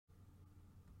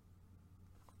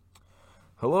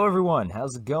Hello, everyone.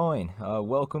 How's it going?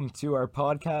 Welcome to our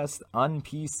podcast,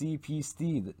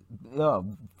 UnPCPC. Oh,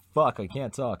 fuck, I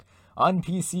can't talk.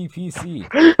 UnPCPC.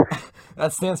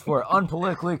 That stands for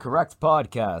Unpolitically Correct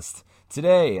Podcast.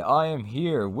 Today, I am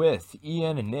here with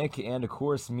Ian, Nick, and of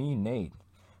course me, Nate.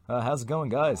 How's it going,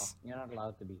 guys? You're not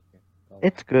allowed to be here.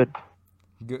 It's good.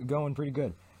 Going pretty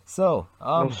good. So,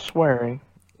 No swearing.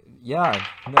 yeah,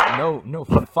 no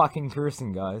fucking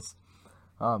cursing, guys.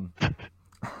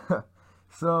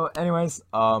 So, anyways,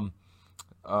 we're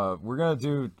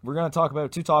gonna talk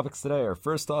about two topics today. Our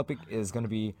first topic is gonna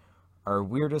be our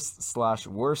weirdest /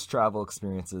 worst travel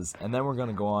experiences, and then we're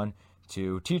gonna go on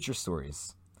to teacher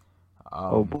stories.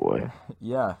 Oh boy.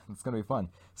 Yeah, it's gonna be fun.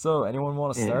 So, anyone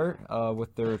want to Yeah. start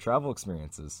with their travel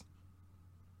experiences?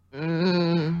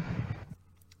 Mm,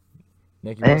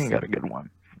 Nick, you I want ain't to got a good one.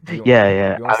 You-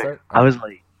 Yeah. You want to start? I was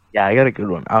like, yeah, I got a good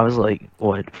one. I was like,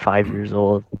 what, 5 years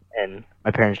old, and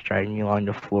my parents dragged me along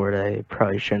to Florida. I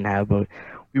probably shouldn't have, but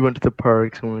we went to the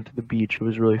parks and we went to the beach. It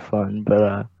was really fun.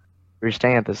 But we were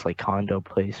staying at this like condo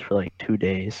place for like 2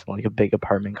 days, like a big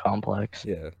apartment complex.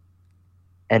 Yeah.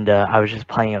 And I was just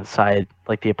playing outside,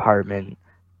 like the apartment,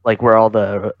 like where all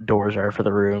the doors are for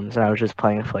the rooms, and I was just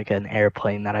playing with like an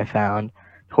airplane that I found,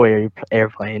 toy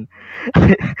airplane.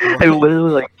 I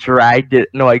literally like dragged it.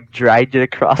 No, I dragged it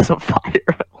across a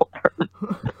fire alarm,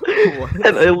 What?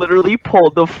 and I literally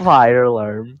pulled the fire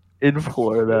alarm in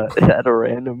Florida at a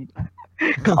random Oh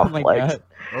my complex. god.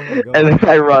 Oh my god. And then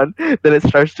I run. Then it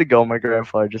starts to go. My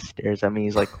grandfather just stares at me.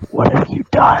 He's like, "What have you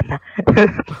done?"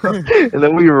 And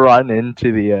then we run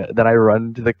into the. Then I run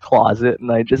into the closet,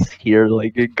 and I just hear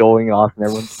like it going off, and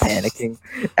everyone's panicking.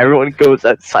 Everyone goes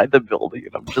outside the building,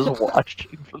 and I'm just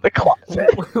watching from the closet.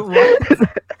 What?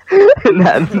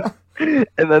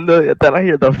 Then I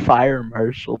hear the fire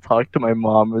marshal talk to my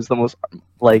mom. It was the most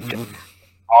like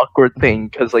awkward thing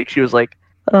because like she was like,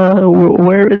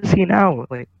 where is he now?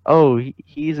 Like, oh,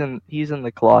 he's in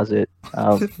the closet.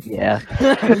 Yeah.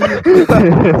 And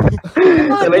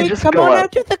I just go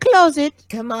out. to the closet.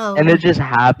 Come on. And it just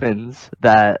happens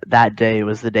that that day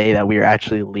was the day that we were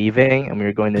actually leaving, and we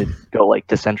were going to go like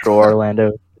to Central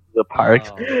Orlando, the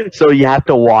parks. Oh. So you have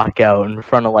to walk out in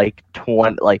front of like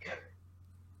 20, like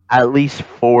at least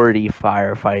 40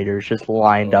 firefighters just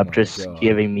lined Oh up, my just God.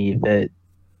 giving me the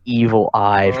evil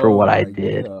eye for Oh what I my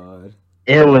did. God.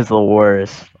 It was the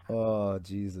worst. Oh,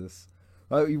 Jesus.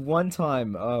 One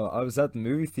time, I was at the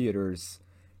movie theaters,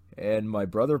 and my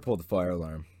brother pulled the fire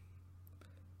alarm.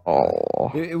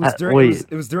 Oh, It was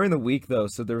it was during the week though,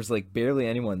 so there was like barely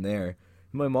anyone there.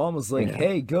 My mom was like, Yeah.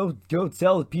 "Hey, go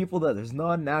tell the people that there's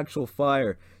not an actual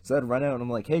fire." So I'd run out, and I'm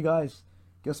like, "Hey guys,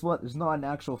 guess what? There's not an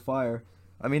actual fire."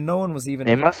 I mean, no one was It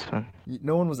must have.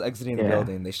 no one was exiting the Yeah.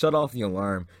 building. They shut off the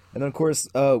alarm, and then of course,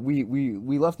 we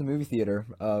left the movie theater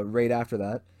right after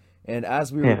that. And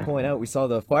as we were Yeah. pulling out, we saw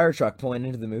the fire truck pulling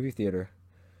into the movie theater.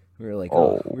 We were like,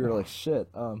 shit,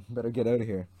 better get out of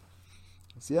here.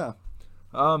 So yeah,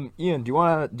 Ian, do you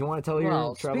wanna tell your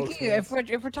Well, travel speaking,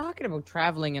 experience? if we're talking about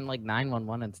traveling and like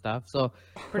 911 and stuff, so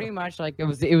pretty much like it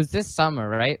was this summer,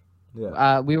 right?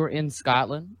 Yeah. We were in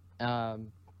Scotland,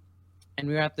 and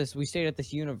we stayed at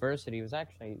this university.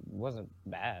 It wasn't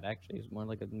bad actually. It was more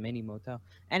like a mini motel.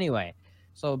 Anyway,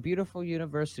 so beautiful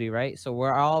university, right? So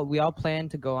we all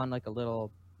planned to go on like a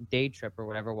little day trip or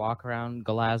whatever, walk around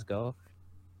Glasgow.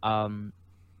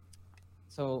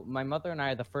 So my mother and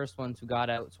I are the first ones who got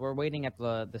out. So we're waiting at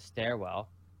the stairwell,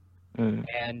 Mm.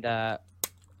 and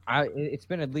it's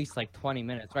been at least like 20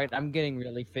 minutes, right? I'm getting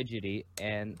really fidgety,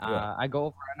 and Yeah. I go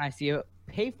over and I see a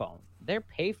payphone. Their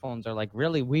payphones are like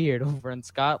really weird over in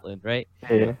Scotland, right?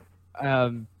 Yeah.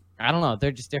 I don't know,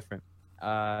 they're just different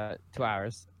to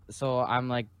ours. So I'm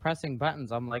like pressing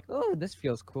buttons. I'm like, oh, this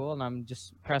feels cool, and I'm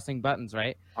just pressing buttons,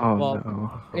 right? Oh Well,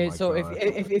 no. Oh my So God.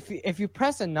 if you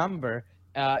press a number,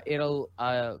 it'll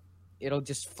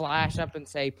just flash up and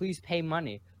say, please pay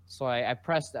money. So I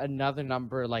pressed another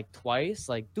number like twice,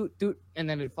 like doot doot, and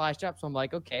then it flashed up. So I'm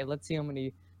like, okay, let's see how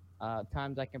many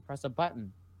times I can press a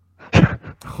button.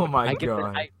 Oh my I get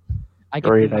God. I get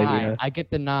Great the 9. idea. I get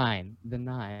the 9. The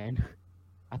 9.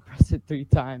 I press it 3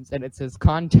 times, and it says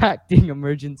contacting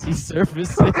emergency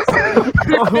services.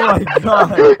 Oh my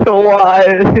God.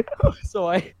 Why? So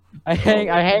I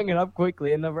hang it up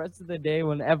quickly, and the rest of the day,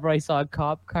 whenever I saw a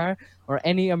cop car or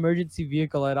any emergency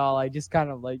vehicle at all, I just kind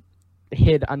of like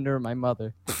hid under my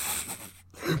mother.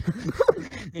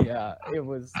 Yeah, it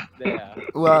was. Yeah,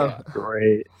 Wow. yeah,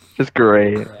 Great. Just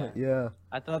great. yeah. Yeah.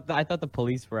 I thought the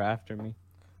police were after me.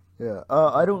 Yeah.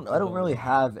 I don't really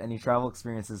have any travel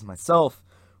experiences myself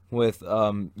with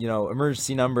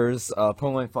emergency numbers,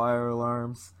 pulling fire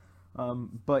alarms.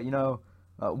 But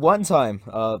One time,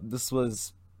 this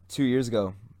was 2 years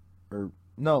ago, or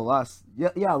no, last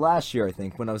year I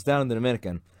think, when I was down in the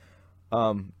Dominican.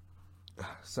 Um,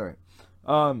 sorry.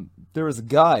 There was a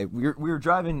guy. We were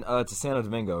driving to Santo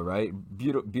Domingo, right?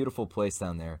 Beautiful place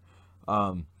down there.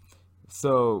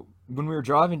 So when we were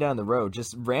driving down the road,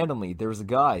 just randomly, there was a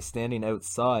guy standing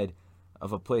outside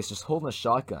of a place, just holding a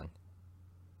shotgun.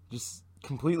 Just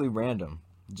completely random.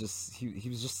 Just he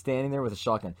was just standing there with a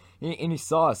shotgun, and he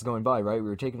saw us going by. Right, we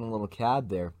were taking a little cab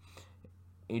there.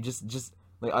 And he just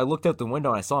like I looked out the window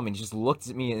and I saw him, and he just looked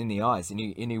at me in the eyes, and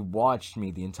he watched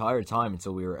me the entire time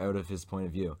until we were out of his point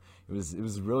of view. It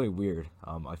was really weird.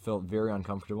 I felt very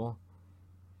uncomfortable.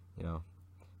 You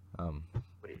know.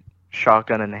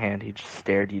 Shotgun in hand, he just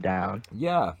stared you down.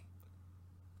 Yeah.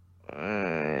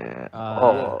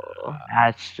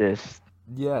 That's just.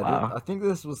 Yeah, Wow. I think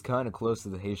this was kind of close to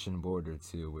the Haitian border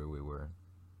too, where we were.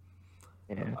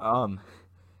 Yeah.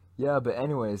 Yeah, but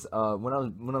anyways, when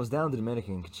I was down in the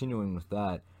Dominican, continuing with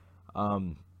that,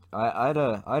 I had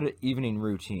an evening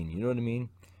routine. You know what I mean?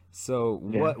 So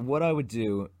Yeah. what I would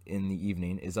do in the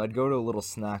evening is I'd go to a little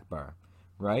snack bar,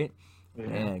 right? Yeah.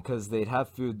 And because they'd have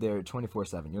food there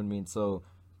 24/7. You know what I mean? So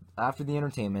after the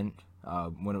entertainment,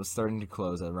 when it was starting to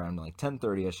close at around like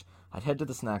 10:30ish, I'd head to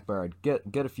the snack bar. I'd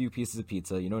get a few pieces of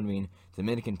pizza. You know what I mean?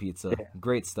 Dominican pizza, Yeah.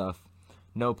 great stuff.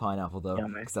 No pineapple though,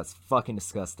 Yummy. because that's fucking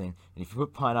disgusting. And if you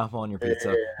put pineapple on your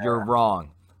pizza, you're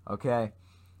wrong. Okay.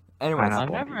 Anyways,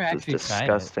 Pineapple I've never pizza's actually tried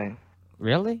it. disgusting.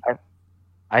 Really?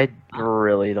 I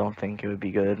really don't think it would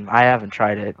be good. I haven't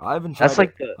tried it. I haven't tried That's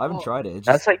like it. I haven't tried it. It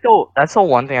that's just, like that's the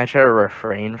one thing I try to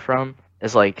refrain from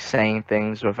is like saying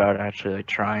things without actually like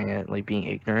trying it, like being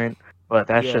ignorant. But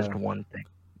that's just Yeah. one thing.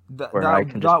 that where I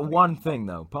can just- that one thing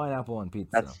though, pineapple on pizza.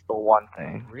 That's the one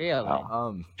thing. Really?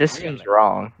 Just Really? seems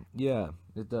wrong. Yeah,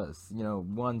 it does. You know,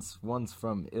 one's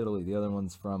from Italy, the other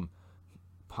one's from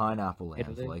Pineapple Land.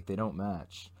 Italy? Like they don't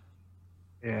match.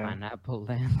 Yeah. Pineapple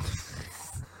Land.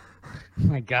 Oh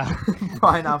my God.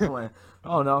 Pineapple Land.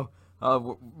 Oh no.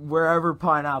 Wherever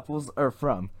pineapples are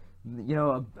from. You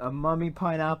know, a mummy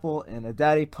pineapple and a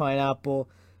daddy pineapple,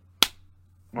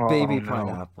 baby Oh, no.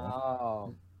 pineapple.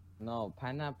 Oh no,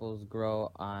 pineapples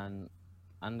grow on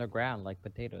underground like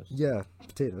potatoes. Yeah,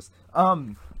 potatoes.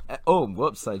 Oh,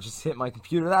 whoops! I just hit my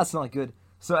computer. That's not good.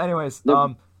 So, anyways,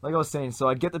 like I was saying, so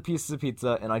I'd get the pieces of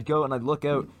pizza and I'd go and I'd look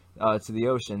out to the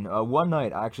ocean. One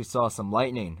night I actually saw some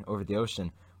lightning over the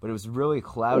ocean, but it was really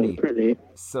cloudy.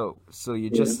 So you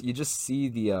just see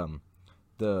the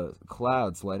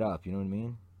clouds light up. You know what I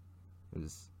mean? It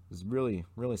was really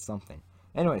something.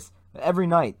 Anyways, every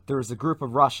night there was a group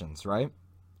of Russians, right?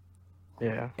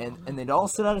 Yeah. And they'd all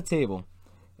sit at a table,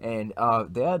 and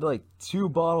they had like 2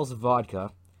 bottles of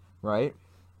vodka, right?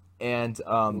 And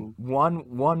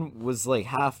one was like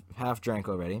half drank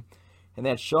already, and they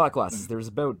had shot glasses. There was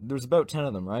about 10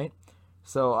 of them, right?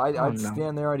 So I'd no.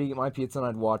 stand there, I'd eat my pizza, and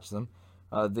I'd watch them.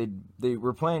 They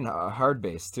were playing hard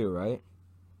bass too, right?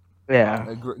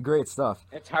 Yeah. Great stuff.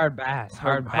 It's hard bass.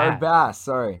 Hard bass.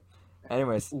 Sorry.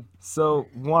 Anyways, so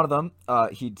one of them,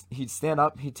 he'd stand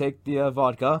up, he'd take the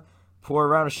vodka, pour a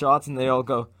round of shots, and they all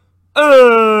go,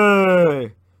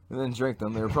 "Hey!" and then drink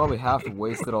them. They were probably half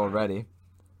wasted already,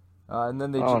 and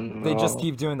then they just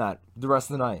keep doing that the rest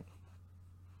of the night,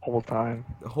 Whole time.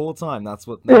 the whole time. That's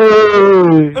what.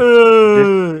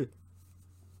 You're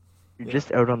Hey!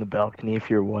 just out on the balcony with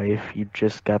your wife. You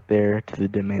just got there to the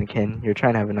Dominican. You're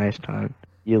trying to have a nice time.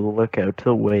 You look out to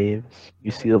the waves. You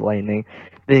see the lightning.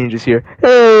 Then you just hear,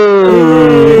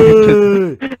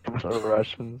 "Hey!" The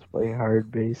Russians play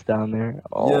hard bass down there.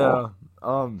 Oh.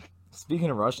 Yeah. Speaking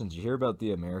of Russians, you hear about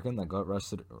the American that got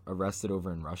arrested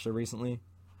over in Russia recently?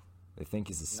 They think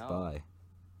he's a No. spy.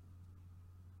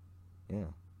 Yeah.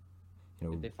 You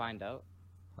know, Did they find out?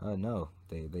 no.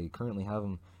 They currently have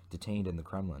him detained in the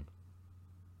Kremlin.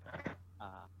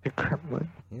 The Kremlin.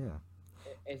 Yeah.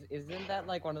 Isn't that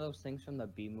like one of those things from the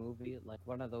B movie? Like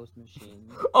one of those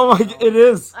machines? Oh my! It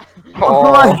is.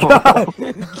 Oh my God!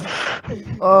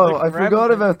 Oh, I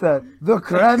forgot about that. The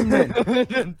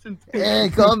Kremlin. Hey,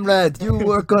 comrade, you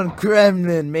work on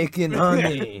Kremlin making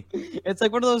honey. It's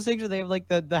like one of those things where they have like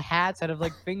the hats that have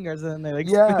like fingers and then they like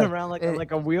Yeah, spin around like it-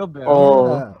 like a wheelbarrow.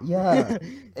 Oh. Yeah.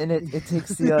 And it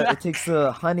takes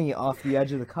the honey off the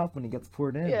edge of the cup when it gets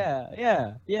poured in.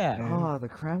 Yeah. Oh, the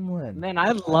Kremlin. Man,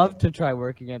 I'd love to try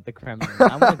working at the Kremlin.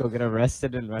 I'm gonna go get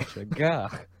arrested in Russia. Gah.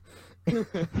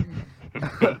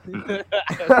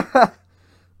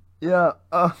 Yeah.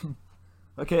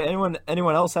 Okay.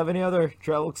 Anyone else have any other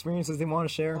travel experiences they want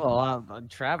to share? Well,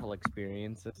 travel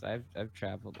experiences. I've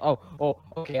traveled. Oh,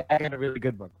 okay. I got a really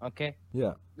good one. Okay.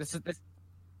 Yeah. This.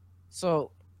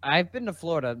 So I've been to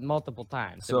Florida multiple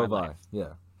times. So in have my I. life.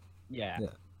 Yeah. Yeah. Yeah.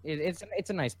 It's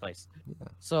a nice place. Yeah.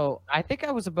 So I think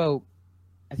I was about.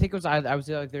 I think it was I was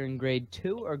either in grade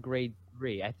 2 or grade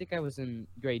 3. I think I was in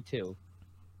grade 2.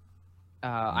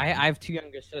 I have 2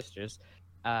 younger sisters.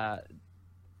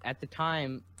 At the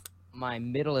time, my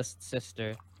middleest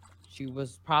sister, she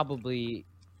was probably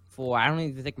 4. I don't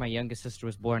even think my youngest sister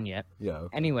was born yet. Yeah.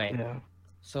 Okay. Anyway, Yeah.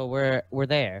 so we're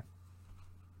there,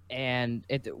 and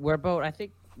we're about. I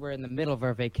think we're in the middle of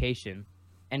our vacation,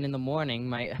 and in the morning,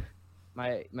 my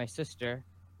sister,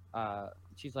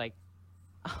 she's like,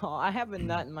 "Oh, I have a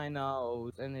nut in my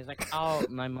nose," and he's like, "Oh,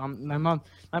 my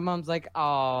mom's like,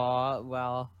 oh,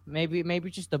 well, maybe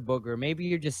just a booger. Maybe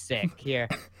you're just sick here."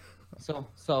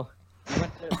 So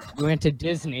we went to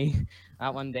Disney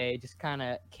one day, just kind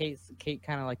of Kate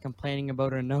kind of like complaining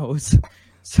about her nose.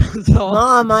 So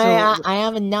Mom, I so-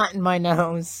 have a nut in my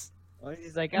nose.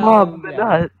 He's like, Mom, oh, the yeah.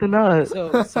 nut, the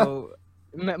nut. So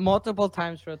multiple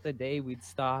times throughout the day, we'd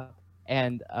stop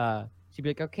and she'd be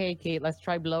like, "Okay, Kate, let's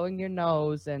try blowing your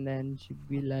nose," and then she'd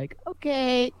be like,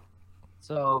 "Okay."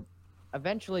 So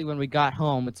eventually, when we got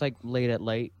home, it's like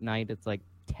late night. It's like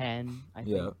 10, I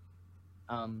think.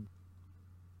 Yeah.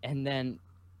 And then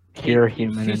Pure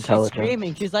human she's intelligence.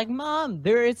 screaming. She's like, "Mom,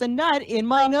 there is a nut in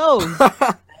my nose."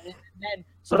 And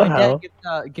so What the my hell?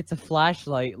 dad gets a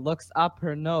flashlight, looks up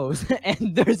her nose,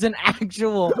 and there's an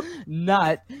actual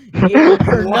nut in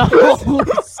her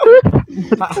nose.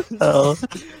 Oh.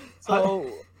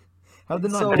 So How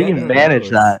did So- How do you manage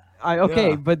that? okay,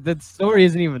 Yeah. but the story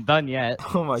isn't even done yet.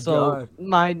 Oh my So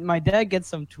god. my dad gets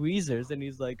some tweezers, and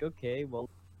he's like, "Okay, well,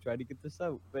 try to get this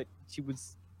out." But she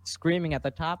was screaming at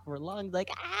the top of her lungs, like,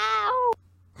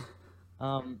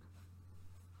 "Ow!"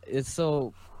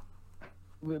 So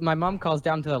my mom calls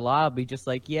down to the lobby, just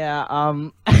like, "Yeah,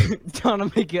 trying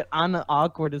to make it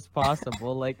unawkward as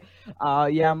possible. Like,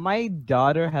 yeah, my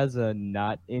daughter has a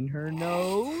nut in her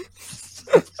nose."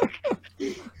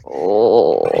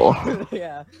 Oh.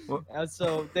 Yeah. What-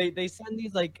 So they send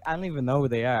these, like, I don't even know who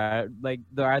they are. Like,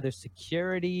 they're either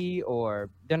security or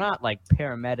they're not like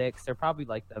paramedics. They're probably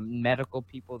like the medical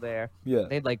people there. Yeah.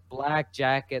 They had like black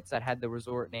jackets that had the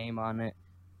resort name on it.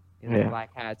 And Yeah. black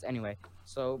hats. Anyway,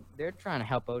 so they're trying to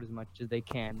help out as much as they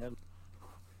can.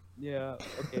 Yeah.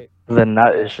 Okay. The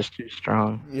nut is just too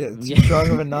strong. Yeah. Too Yeah. strong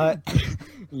of a nut.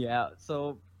 Yeah.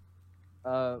 So,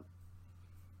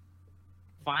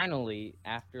 finally,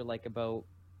 after like about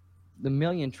the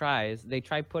million tries, they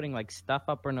try putting like stuff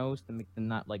up her nose to make the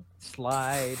nut like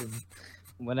slide and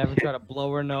whatever, try to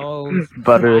blow her nose.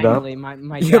 Butter it up. Finally,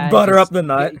 my You dad butter up just the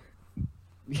nut.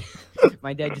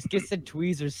 my dad just gets the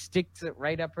tweezers, sticks it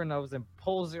right up her nose, and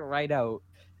pulls it right out,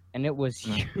 and it was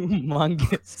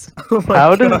humongous. Oh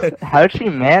my God. How'd she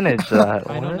manage that?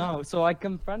 I don't What? know. So I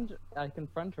confront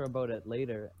her about it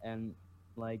later, and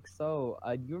like, so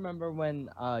you remember when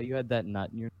you had that nut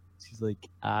in your? She's like,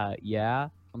 yeah.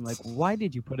 I'm like, why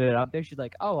did you put it out there? She's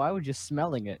like, oh, I was just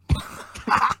smelling it.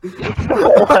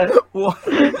 What? What?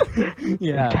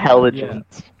 Yeah.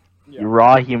 Intelligence. Yeah.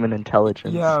 Raw human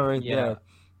intelligence. Yeah, right Yeah.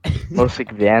 there. Most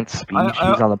advanced species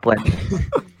I- on the planet.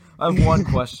 I have one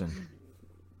question.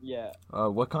 Yeah.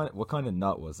 What kind of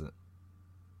nut was it?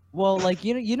 Well, like,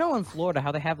 you know in Florida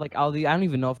how they have like all the, I don't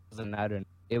even know if it was a nut or not.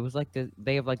 It was like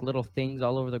they have like little things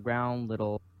all over the ground,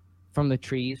 little from the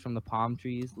trees, from the palm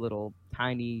trees, little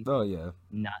tiny Oh yeah.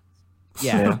 nuts.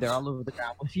 Yeah, Yeah. they're all over the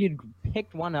ground. Well, she had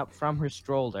picked one up from her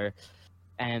stroller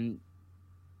and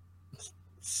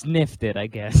sniffed it, I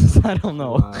guess. I don't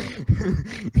know. Wow.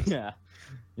 Yeah.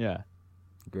 Yeah.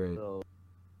 Great. So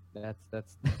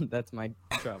that's my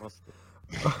travel story.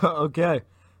 Okay.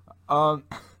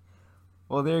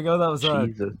 Well, there you go. That was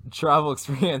Jesus. travel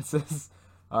experiences.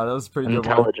 That was a pretty good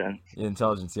one. Intelligence.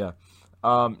 Intelligence, yeah.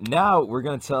 Now we're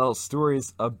gonna tell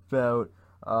stories about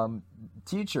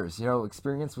teachers. You know,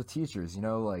 experience with teachers. You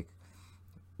know, like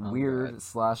Oh, weird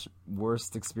God. /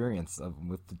 worst experience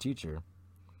with the teacher.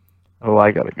 Oh,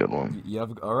 I got a good one. You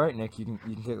have all right, Nick. You can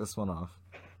take this one off.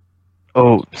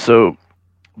 Oh, so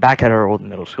back at our old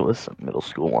middle school, this is a middle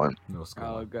school one. Middle school.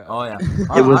 Oh, one. God. Oh yeah.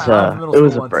 It was I have middle it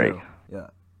was school a one, break. too. Yeah.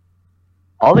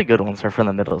 All the good ones are from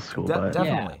the middle school, De- but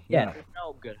Definitely, Yeah. yeah. There's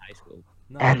no good high school.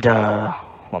 No. and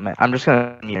well, man, I'm just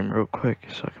gonna mute him real quick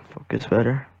so I can focus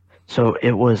better. So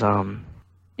it was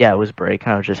yeah, it was break.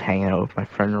 I was just hanging out with my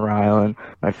friend Rylan,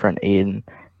 my friend Aiden,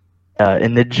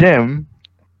 in the gym.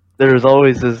 There was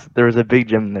a big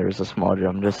gym and there was a small gym.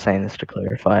 I'm just saying this to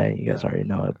clarify. You guys already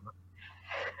know it.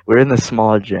 We're in the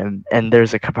small gym and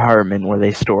there's a compartment where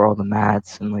they store all the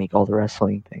mats and like all the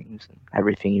wrestling things and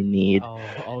everything you need Oh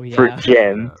for yeah.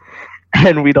 gym.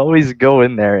 And we'd always go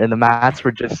in there, and the mats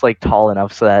were just like tall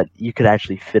enough so that you could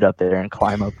actually fit up there and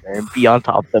climb up there and be on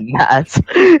top of the mats.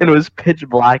 And it was pitch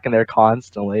black in there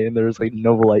constantly, and there was like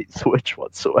no light switch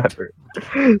whatsoever.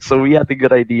 So we had the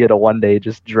good idea to one day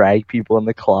just drag people in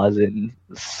the closet and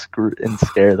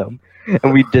scare them.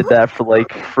 And we did that for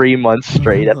like 3 months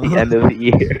straight at the end of the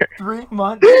year. 3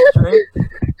 months straight.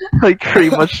 Like 3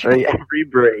 months straight every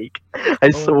break.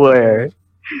 I swear.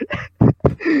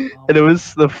 And it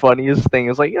was the funniest thing. It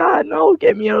was like, no,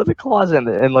 get me out of the closet.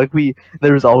 And like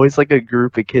there was always like a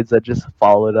group of kids that just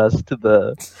followed us to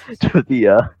the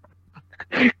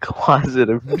closet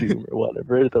of doom or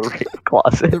whatever, the rave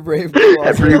closet. The rave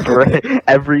closet.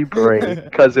 every break,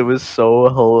 because it was so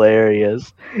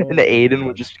hilarious. And Aiden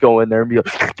would just go in there and be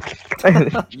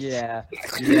like, Yeah.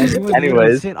 He would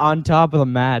Anyways. sit on top of the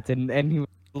mat and he would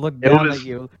look It down was at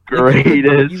you.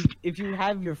 greatest. If you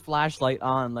have your flashlight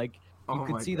on, like you Oh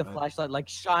could my see the God. flashlight like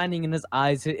shining in his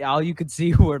eyes. All you could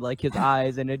see were like his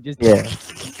eyes, and it just Yeah.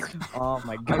 Oh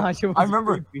my gosh! It was I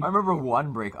remember creepy.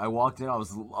 one break. I walked in. I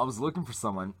was looking for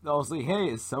someone. I was like, "Hey,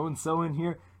 is so and so in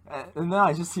here?" And then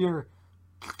I just hear,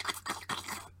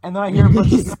 and then I hear a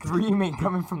bunch of screaming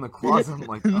coming from the closet.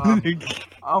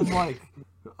 I'm like,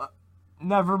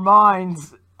 never mind.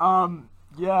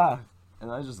 Yeah,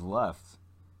 and I just left.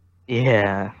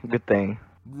 Yeah, good thing.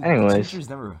 The Anyways. teachers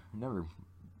never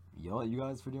yell at you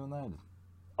guys for doing that.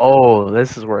 Oh,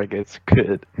 this is where it gets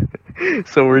good.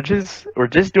 So we're just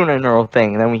doing a normal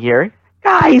thing, and then we hear,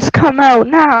 "Guys, come out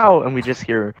now!" And we just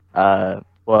hear,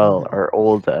 our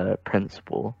old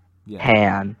principal, Yeah.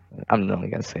 Han. I'm only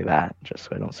gonna say that just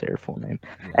so I don't say her full name.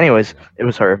 Yeah, Anyways, yeah, it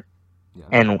was her, yeah.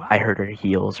 and I heard her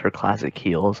heels, her classic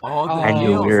heels. Oh, the I knew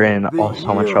heels, we were in the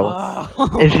so much heels.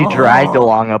 trouble. And she dragged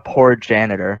along a poor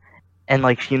janitor, and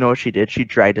like, you know what she did? She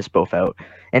dragged us both out.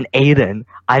 And Aiden,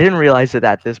 I didn't realize it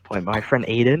at this point, but my friend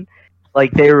Aiden,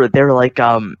 like they were like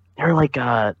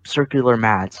circular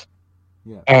mats,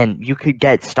 Yeah. and you could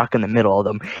get stuck in the middle of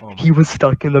them. Oh my He was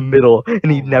stuck in the middle, and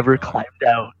he Oh my never God. climbed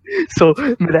out. So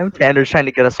Madame Tanner's trying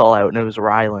to get us all out, and it was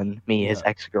Rylan, me, his Yeah.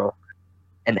 ex-girl,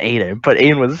 and Aiden. But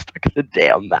Aiden was stuck in the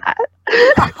damn mat.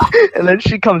 And then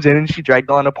she comes in and she dragged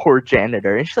on a poor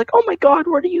janitor, and she's like, "Oh my God,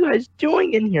 what are you guys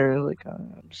doing in here?" And I was like,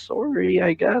 "I'm sorry,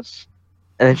 I guess."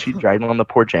 And then she dragged on the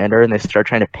poor janitor, and they start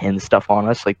trying to pin stuff on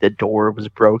us, like the door was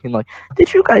broken. Like,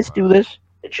 "Did you guys do this?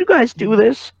 Did you guys do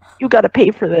this? You got to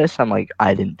pay for this." I'm like,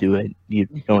 "I didn't do it. You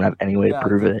don't have any way to Yeah,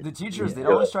 prove it." the teachers, they'd Yeah.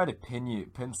 always try to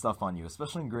pin stuff on you,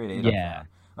 especially in grade 8. Yeah.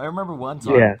 I remember one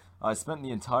time, Yeah. I spent the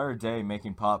entire day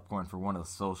making popcorn for one of the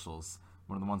socials,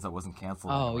 one of the ones that wasn't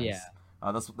canceled. Oh, anyways.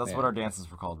 yeah. That's Yeah. what our dances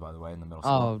were called, by the way, in the middle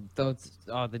school.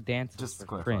 The dances Just to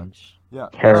were clarify. cringe. Yeah.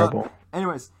 Terrible.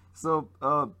 Anyways, so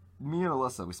me and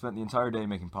Alyssa, we spent the entire day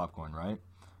making popcorn, right?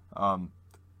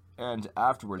 And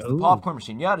afterwards, the Ooh. popcorn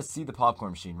machine. You had to see the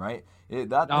popcorn machine, right?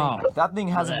 Oh. That thing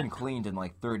hasn't Blech. been cleaned in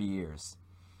like 30 years.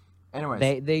 Anyways,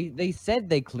 They said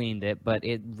they cleaned it, but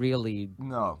it really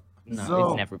no. no, So-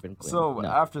 it's never been cleaned. So no.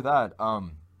 after that,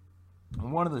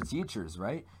 one of the teachers,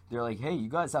 right? They're like, "Hey, you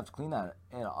guys have to clean that."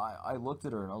 And I looked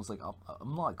at her and I was like,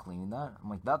 "I'm not cleaning that." I'm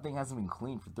like, "That thing hasn't been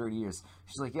cleaned for 30 years."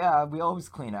 She's like, "Yeah, we always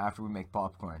clean it after we make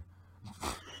popcorn."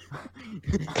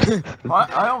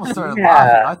 I almost started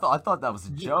Yeah. laughing. I thought that was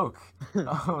a joke.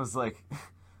 I was like,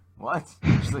 "What?"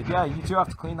 She's like, "Yeah, you two have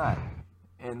to clean that."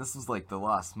 And this was like the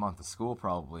last month of school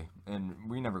probably, and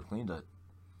we never cleaned it.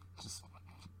 Just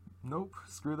nope,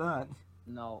 screw that.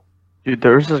 No. Dude,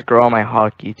 there was this girl on my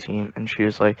hockey team, and she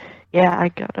was like, "Yeah, I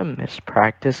gotta miss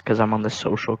practice because I'm on the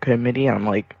social committee." And I'm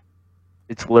like,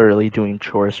 "It's literally doing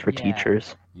chores for Yeah.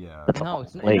 teachers." Yeah. That's No, all.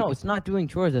 it's Like, no, it's not doing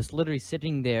chores. It's literally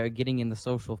sitting there getting in the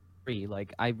social free.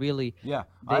 Like I really, Yeah.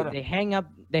 I had a- they hang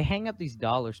up these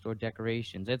dollar store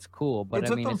decorations. It's cool, but It I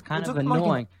took mean them- it's kind it of took them like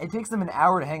annoying. it takes them an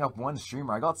hour to hang up one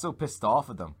streamer. I got so pissed off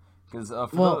at them because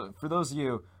Well- for those of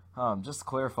you, just to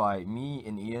clarify, me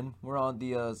and Ian were on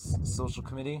the social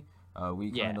committee. We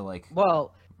Yeah. kind of like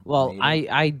Well, made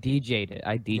it. I DJ'd it.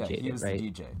 I yeah, DJ'd he it, was right?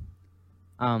 the DJ.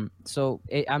 So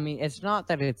I mean, it's not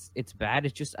that it's bad.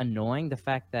 It's just annoying the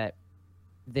fact that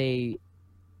they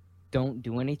don't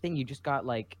do anything. You just got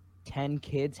like 10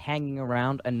 kids hanging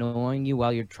around annoying you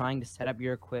while you're trying to set up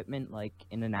your equipment like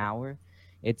in an hour.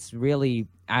 It's really,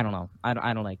 I don't know. I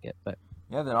don't like it, but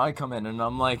Yeah, then I come in and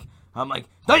I'm like,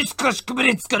 "This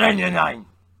committee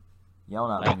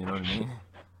yelling at him, you know what I mean?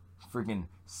 Freaking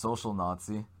social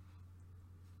Nazi.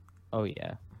 oh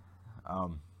yeah.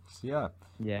 So yeah.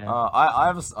 Yeah. I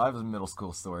have a middle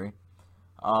school story.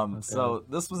 So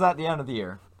this was at the end of the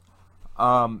year.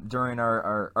 During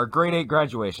our grade 8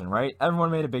 graduation, right?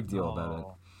 Everyone made a big deal about it.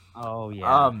 Oh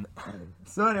yeah.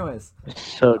 So anyways, it's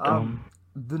so dumb.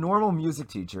 the normal music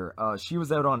teacher, she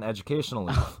was out on educational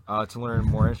leave to learn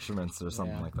more instruments or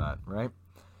something Yeah. like that, right?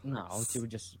 No, she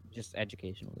would just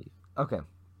educational leave. Okay.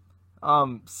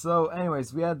 So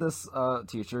anyways, we had this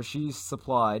teacher. She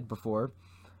supplied before.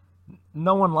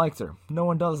 No one liked her. No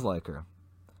one does like her.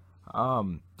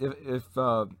 If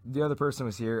the other person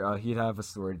was here, he'd have a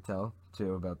story to tell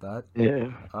too about that.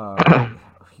 Yeah.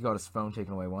 He got his phone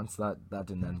taken away once. That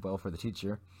didn't end well for the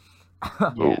teacher.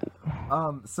 Yeah.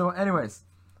 So anyways,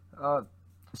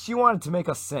 she wanted to make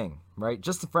us sing, right?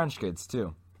 Just the French kids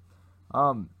too.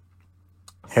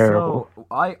 Terrible. So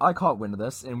I caught wind of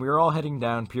this, and we were all heading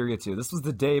down period 2. This was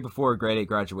the day before grade 8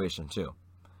 graduation too.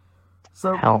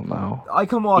 So Hell no. I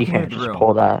come You walking can't into the just room.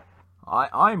 pull that.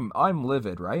 I'm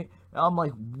livid, right? And I'm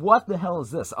like, what the hell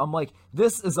is this? I'm like,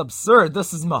 this is absurd.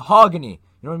 This is mahogany.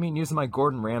 You know what I mean? Using my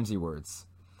Gordon Ramsay words.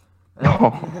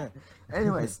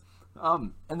 Anyways,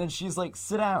 and then she's like,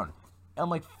 sit down. And I'm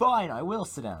like, fine, I will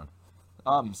sit down.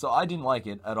 So I didn't like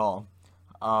it at all.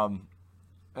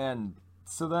 And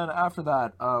so then after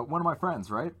that, one of my friends,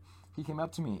 right? He came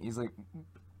up to me. He's like,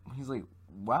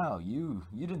 wow, you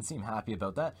didn't seem happy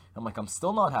about that. I'm like, I'm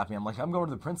still not happy. I'm like, I'm going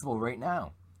to the principal right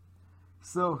now.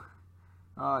 So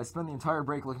I spend the entire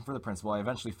break looking for the principal. I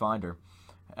eventually find her.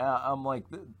 I'm like,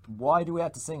 why do we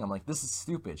have to sing? I'm like, this is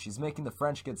stupid. She's making the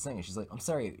French kids sing. And she's like, I'm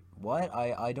sorry, what?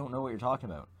 I don't know what you're talking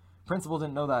about. Principal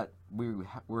didn't know that we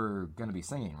were going to be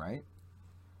singing, right?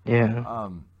 Yeah.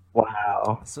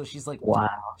 Wow. So she's like, Wow.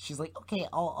 she's like, okay,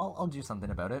 I'll do something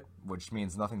about it, which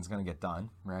means nothing's going to get done,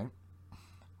 right?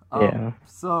 Yeah.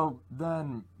 So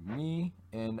then me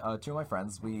and 2 of my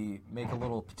friends, we make a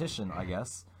little petition, I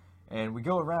guess, and we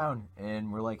go around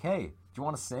and we're like, hey, do you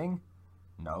want to sing?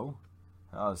 No.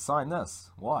 Sign this.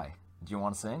 Why? Do you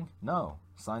want to sing? No.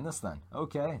 Sign this then.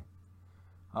 Okay.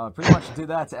 Pretty much did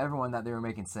that to everyone that they were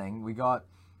making sing. We got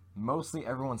mostly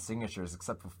everyone's signatures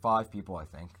except for 5 people, I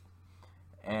think.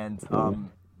 And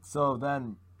so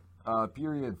then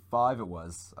period 5 it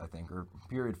was, I think, or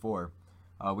period 4,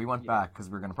 we went back because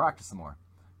we were going to practice some more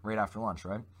right after lunch,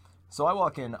 right? So I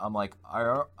walk in, I'm like,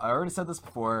 I already said this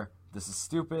before, this is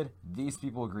stupid, these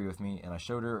people agree with me, and I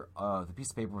showed her the piece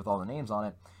of paper with all the names on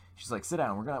it. She's like, sit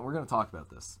down, we're gonna talk about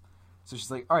this. So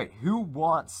she's like, all right, who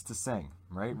wants to sing,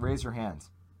 right? Raise your hand.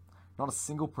 Not a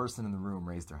single person in the room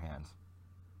raised their hand.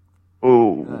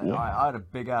 Ooh. I had a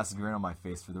big ass grin on my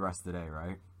face for the rest of the day,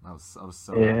 right? I was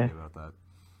so Yeah. happy about that.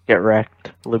 Get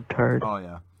wrecked. Libtard. Oh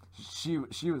yeah, she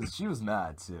was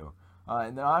mad too.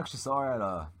 And then I actually saw her at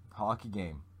a hockey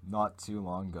game not too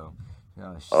long ago.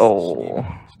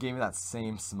 She gave me that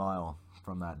same smile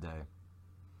from that day.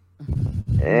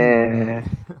 Eh.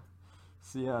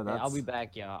 So yeah, Hey, that's. I'll be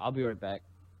back, y'all. I'll be right back.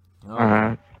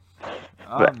 Uh-huh.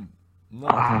 Nick,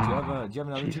 do you have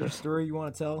another teacher story you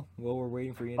want to tell while we're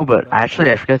waiting for you? Oh, but actually,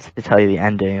 I forgot to tell you the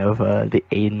ending of the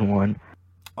Aiden one.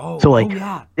 Oh, so, like,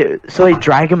 yeah. So they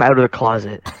drag him out of the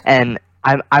closet, and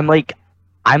I'm like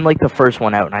the first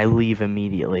one out, and I leave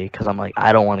immediately because I'm like,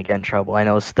 I don't want to get in trouble. I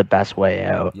know it's the best way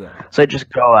out. Yeah. So I just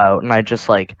go out, and I just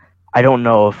like, I don't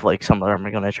know if like some of them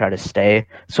are gonna try to stay.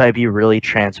 So I'd be really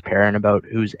transparent about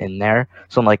who's in there.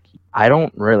 So I'm like, I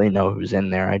don't really know who's in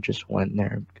there. I just went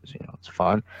there because it's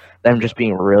fun. Then I'm just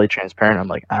being really transparent. I'm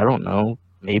like, I don't know.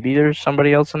 Maybe there's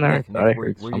somebody else in there. Nick, Thought I were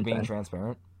heard you being something.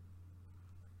 transparent?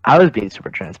 I was being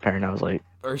super transparent. I was like,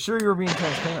 Are you sure you were being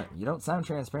transparent? You don't sound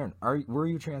transparent. Were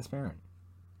you transparent?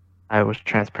 I was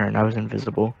transparent. I was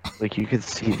invisible. Like you could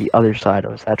see the other side. I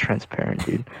was that transparent,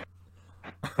 dude.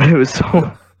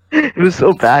 It was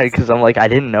so bad because I'm like, I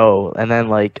didn't know, and then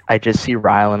like I just see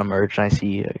Rylan emerge, and I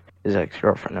see his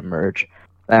ex-girlfriend emerge,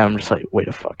 and I'm just like, wait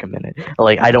a fucking minute.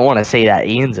 Like I don't want to say that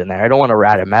Aiden's in there. I don't want to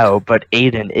rat him out, but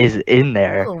Aiden is in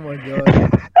there. Oh my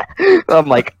god. I'm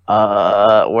like,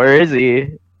 where is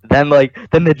he? Then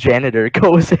the janitor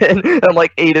goes in. I'm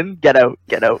like, Aiden, get out,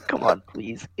 come on,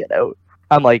 please, get out.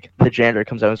 I'm like, the janitor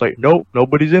comes out and is like, nope,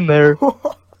 nobody's in there.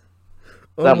 Oh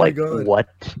I'm my like, god.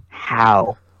 what?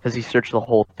 How? Because he searched the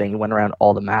whole thing. He went around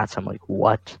all the mats. I'm like,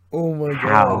 what? Oh my god.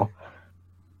 How?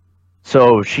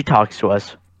 So she talks to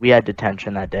us. We had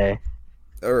detention that day.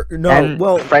 Or no, And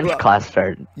well, French class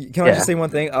started. Can I Yeah. just say one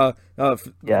thing?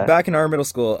 Yeah. Back in our middle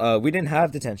school, we didn't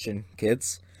have detention,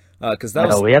 kids, because that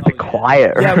No, was we had the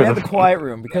quiet room. yeah, we had the quiet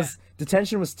room because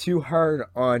detention was too hard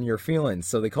on your feelings,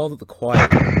 so they called it the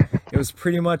quiet room. It was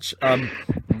pretty much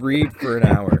read for an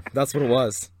hour. That's what it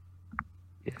was.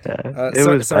 Yeah. It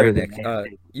was sorry, better Nick. than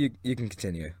anything. You can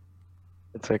continue.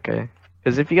 It's okay.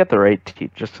 Because if you got the right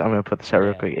teacher, I'm gonna put this out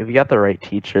real Yeah. quick. If you got the right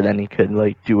teacher, then you could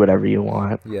do whatever you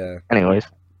want. Yeah. Anyways,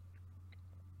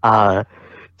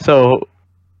 so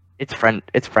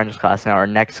It's French class now, our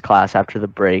next class after the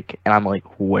break, and I'm like,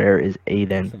 where is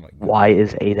Aiden? Oh my God. Why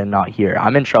is Aiden not here?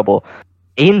 I'm in trouble.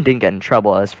 Aiden didn't get in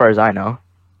trouble as far as I know.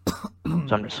 So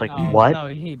I'm just like, No, what? No,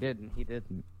 he didn't. He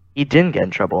didn't. He didn't get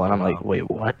in trouble, and I'm like, Wow. wait,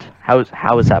 what? How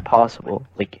is that possible?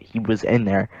 Like, he was in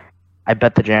there. I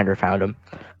bet the janitor found him.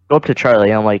 Go up to Charlie,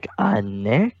 and I'm like,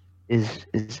 Nick, is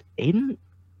Aiden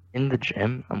in the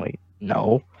gym? I'm like,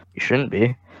 no, he shouldn't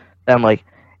be. Then I'm like,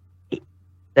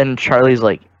 then Charlie's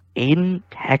like, Aiden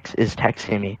is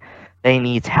texting me that he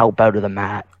needs help out of the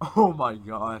mat, Oh my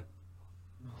God.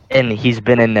 and he's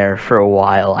been in there for a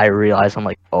while. I realize, I'm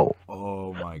like, oh.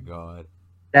 Oh my God.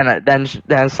 Then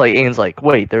it's like Aiden's like,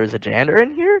 wait, there's a janitor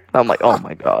in here? I'm like, oh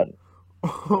my God.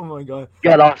 Oh my God.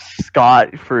 Got off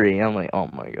scot free. I'm like, oh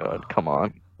my God, come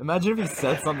on. Imagine if he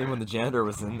said something when the janitor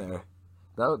was in there.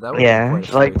 That would Yeah, be it's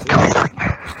quite like,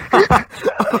 a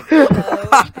story,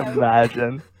 too.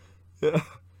 imagine. Yeah.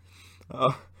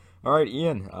 All right,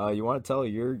 Ian. You want to tell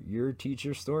your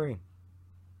teacher story?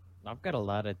 I've got a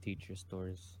lot of teacher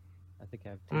stories. I think I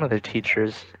have. Some other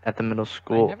teachers at the middle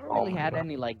school. I never oh really my had God.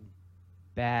 any like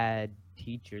bad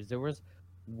teachers. There was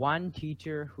one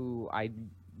teacher who I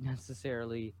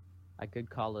could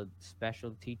call a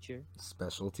special teacher.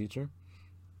 Special teacher.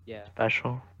 Yeah,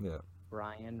 Special.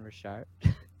 Brian Richard.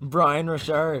 Brian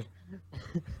Richard,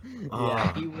 Yeah,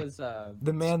 Ah. he was the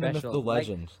man, the myth, special. the Like,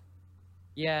 legend.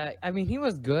 yeah, I mean he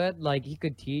was good. Like he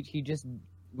could teach. He just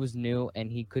was new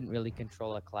and he couldn't really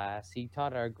control a class. He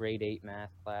taught our grade 8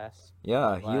 math class.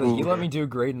 Yeah, Wow. he let me do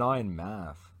grade 9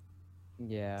 math.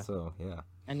 Yeah. So yeah.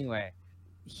 Anyway,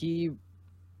 he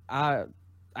I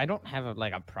don't have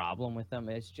a problem with him.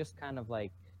 It's just kind of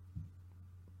like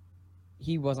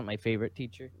he wasn't my favorite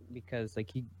teacher because like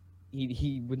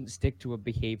he wouldn't stick to a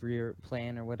behavior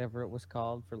plan or whatever it was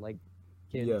called for like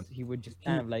kids. Yeah. He would just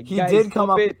kind of like He "Guys, did come stop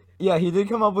up. it." Yeah, he did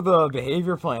come up with a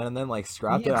behavior plan and then like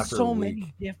scrapped He it had after a so week.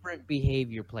 many different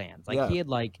behavior plans. Like Yeah. he had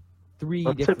like 3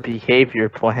 What's a different. behavior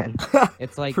plan?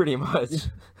 It's like Pretty much.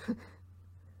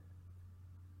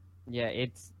 yeah,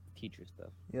 it's teacher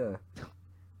stuff. Yeah.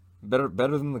 Better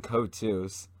than the code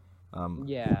twos.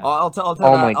 Yeah. I'll tell Oh that.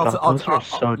 my I'll God, t- I'll- those are I'll-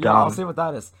 so yeah, I'll dumb. say what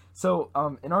that is. So,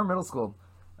 in our middle school,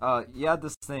 you had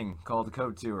this thing called the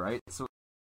code 2, right? So,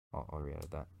 I'll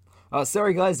re-edit that.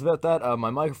 Sorry guys about that. My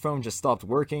microphone just stopped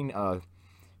working.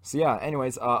 So yeah.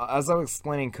 Anyways, as I was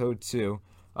explaining code 2,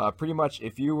 pretty much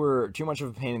if you were too much of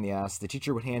a pain in the ass, the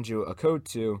teacher would hand you a code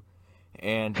 2,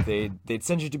 and they'd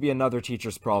send you to be another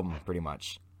teacher's problem, pretty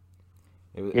much.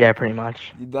 Yeah, pretty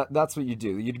much. That's what you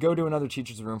do. You'd go to another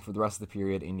teacher's room for the rest of the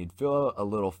period, and you'd fill out a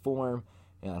little form.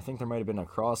 And I think there might have been a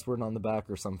crossword on the back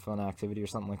or some fun activity or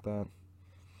something like that.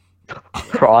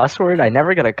 Crossword? I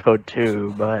never got a code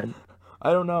 2, but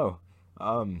I don't know.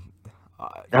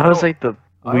 that was like the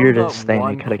I only weirdest got thing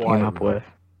one they could have came quiet up room. with.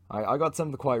 I got sent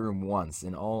to the quiet room once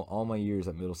in all my years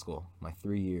at middle school, my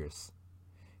 3 years.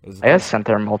 It was I got sent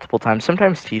there multiple times.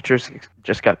 Sometimes teachers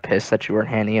just got pissed that you weren't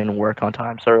handing in work on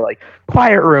time, so they're like,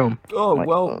 quiet room. Oh like,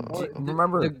 well, uh,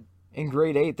 remember in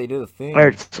grade 8 they did a thing. Or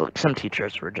it's like some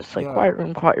teachers were just like, Yeah. quiet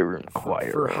room, quiet room, for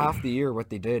quiet room. half the year. What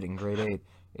they did in grade 8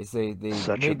 is they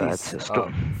Such a made bad these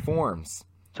system. forms.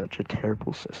 Such a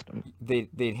terrible system.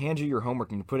 They'd hand you your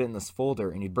homework and you put it in this folder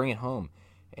and you'd bring it home,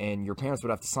 and your parents would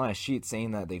have to sign a sheet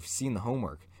saying that they've seen the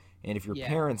homework. And if your Yeah.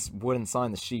 parents wouldn't sign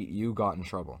the sheet, you got in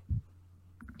trouble.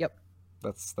 Yep.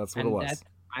 That's what And it was.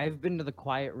 I've been to the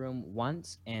quiet room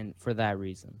once, and for that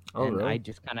reason. Oh, and really? I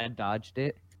just kind of dodged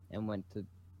it and went to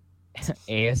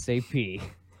ASAP.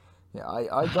 Yeah,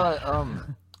 I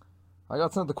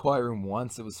got sent to the quiet room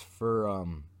once. It was for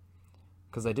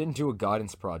because I didn't do a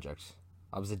guidance project.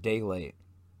 I was a day late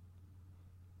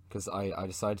because I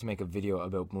decided to make a video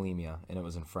about bulimia, and it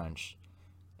was in French,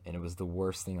 and it was the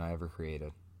worst thing I ever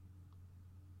created.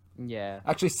 Yeah.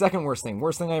 Actually, second worst thing.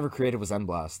 Worst thing I ever created was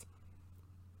NBlast.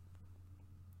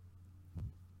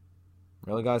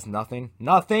 Really, guys? Nothing?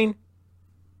 Nothing?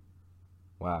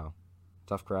 Wow.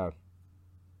 Tough crowd.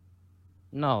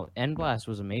 No, NBlast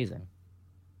was amazing.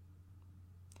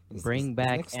 Bring is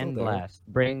back Nick still there? NBlast.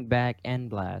 Bring back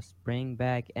NBlast. Bring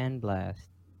back NBlast.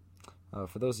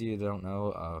 For those of you who don't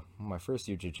know, my first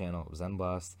YouTube channel was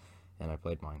NBlast, and I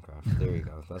played Minecraft. There you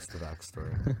go. That's the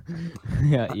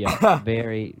backstory. yeah.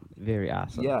 Very, very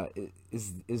awesome. Yeah,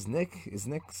 is Nick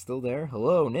still there?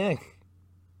 Hello, Nick.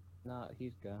 No,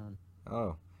 he's gone.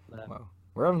 Oh, Left. wow.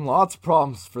 We're having lots of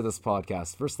problems for this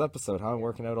podcast. First episode, huh?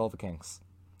 Working out all the kinks.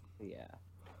 Yeah.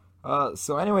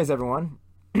 So anyways, everyone,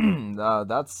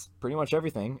 that's pretty much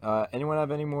everything. Anyone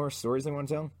have any more stories they want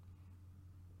to tell?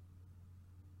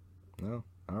 No?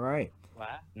 All right.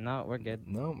 What? No, we're good.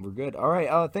 No, we're good. All right.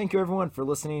 Thank you everyone for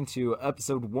listening to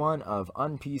episode 1 of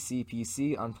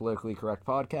UnPCPC, Unpolitically Correct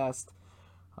Podcast.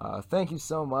 Thank you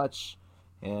so much,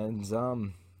 and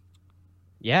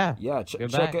Yeah. yeah,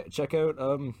 Goodbye. check out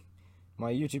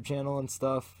my YouTube channel and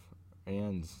stuff,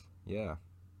 and yeah,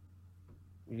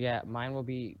 Yeah, mine will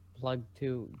be plugged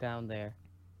to down there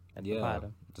at the yeah,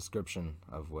 bottom. description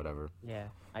of whatever Yeah,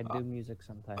 I do music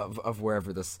sometimes. of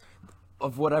wherever this,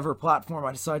 of whatever platform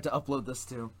I decide to upload this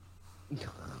to.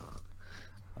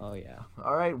 Oh yeah.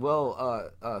 All right.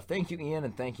 Well, thank you, Ian,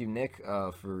 and thank you, Nick,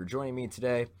 for joining me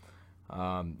today.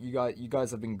 You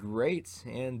guys have been great,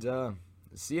 and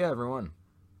see ya, everyone.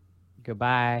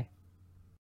 Goodbye.